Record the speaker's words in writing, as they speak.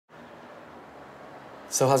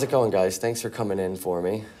So how's it going, guys? Thanks for coming in for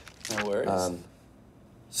me. No worries.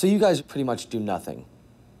 So you guys pretty much do nothing.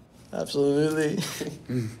 Absolutely.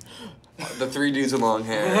 The three dudes with long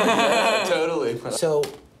hair. Yeah, totally. So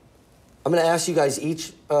I'm gonna ask you guys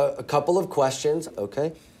each a couple of questions,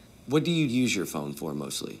 okay? What do you use your phone for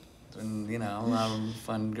mostly? And, you know, a lot of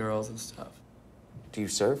fun girls and stuff. Do you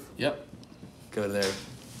surf? Yep. Go there,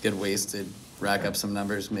 get wasted, rack up some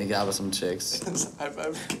numbers, make out with some chicks.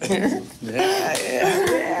 Yeah.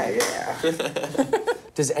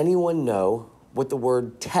 Does anyone know what the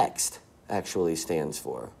word text actually stands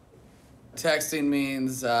for? Texting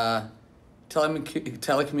means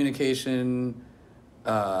telecommunication,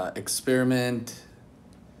 experiment,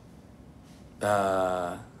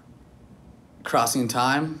 crossing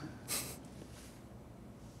time.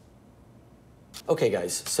 Okay,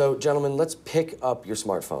 guys, so gentlemen, let's pick up your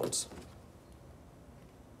smartphones.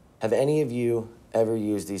 Have any of you ever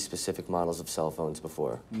used these specific models of cell phones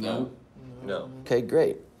before? No. No. Okay,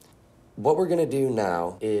 great. What we're gonna do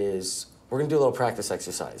now is we're gonna do a little practice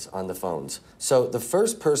exercise on the phones. So the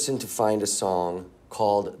first person to find a song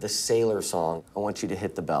called the Sailor Song, I want you to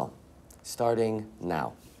hit the bell, starting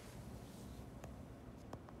now.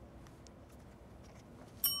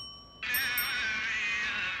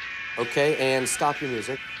 Okay, and stop your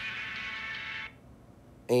music.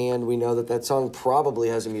 And we know that that song probably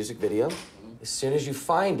has a music video. As soon as you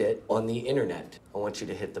find it on the internet, I want you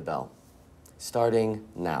to hit the bell, starting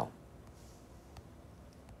now.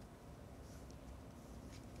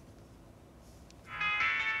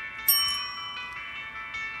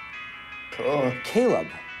 Cool. Caleb,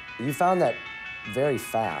 you found that very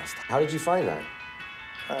fast. How did you find that?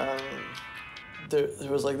 There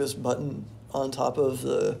was like this button on top of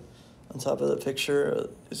the picture.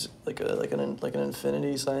 It's like an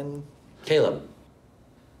infinity sign. Caleb,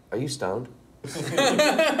 are you stoned?